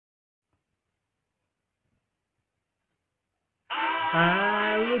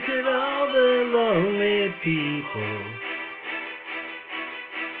I look at all the lonely people.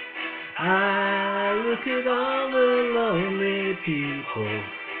 I look at all the lonely people.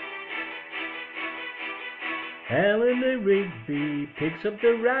 Eleanor Rigby picks up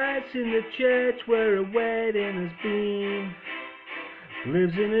the rice in the church where a wedding has been.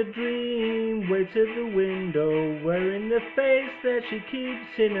 Lives in a dream, waits at the window, wearing the face that she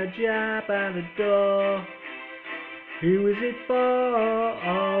keeps in a jar by the door. Who is it for,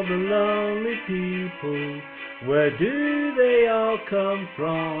 all the lonely people? Where do they all come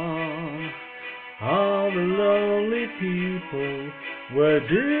from? All the lonely people, where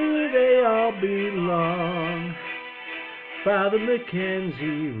do they all belong? Father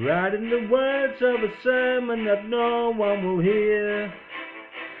Mackenzie, writing the words of a sermon that no one will hear.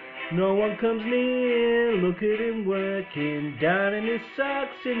 No one comes near, look at him working, down in his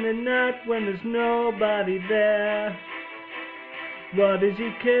socks in the night when there's nobody there. What does he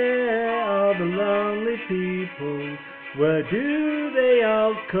care, all the lonely people? Where do they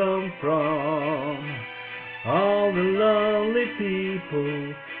all come from? All the lonely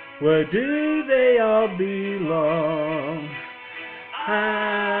people, where do they all belong?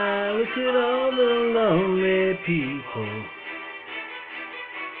 I look at all the lonely people.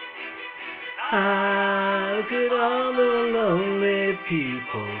 I look at all the lonely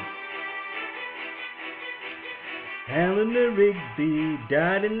people. Eleanor Rigby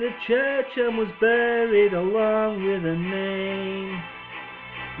died in the church and was buried along with her name.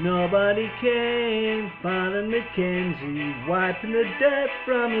 Nobody came, Father Mackenzie, wiping the dirt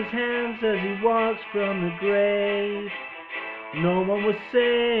from his hands as he walks from the grave. No one was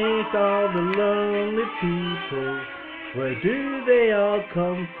saved, all the lonely people. Where do they all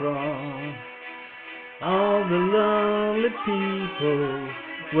come from? All the lonely people,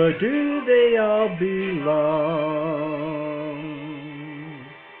 where do they all belong?